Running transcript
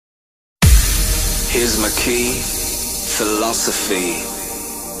Here's my key, philosophy.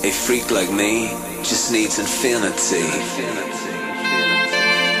 A freak like me just needs infinity.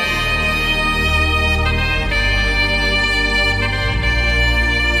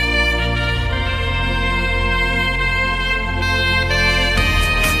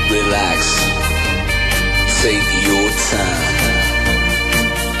 Relax, take your time.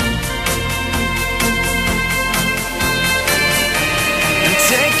 And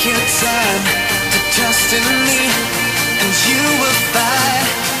take your time to trust in me, and you will find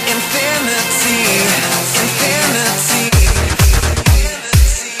infinity, infinity.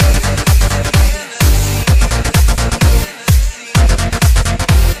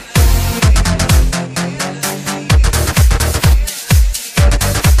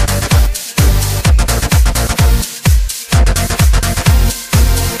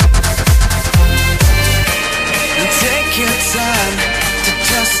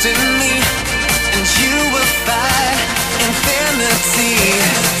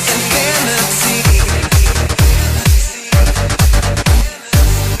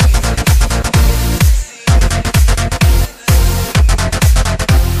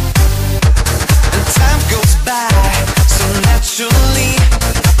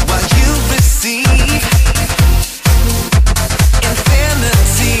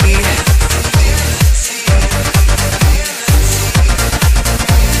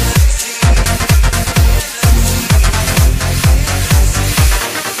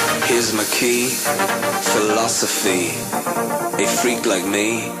 Here's my key, philosophy. A freak like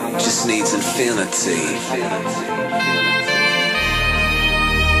me just needs infinity.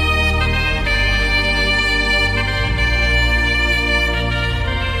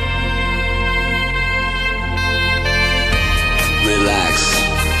 Relax,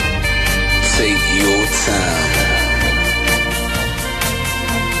 take your time.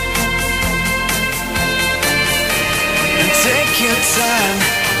 And take your time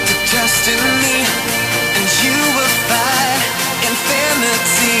to trust in me, and you will find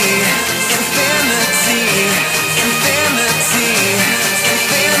infinity, infinity, infinity,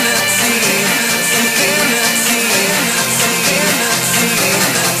 infinity, infinity, infinity,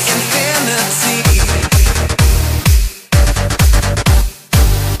 infinity.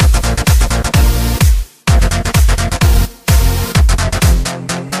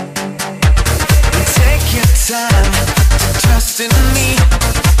 Take your time to trust in me.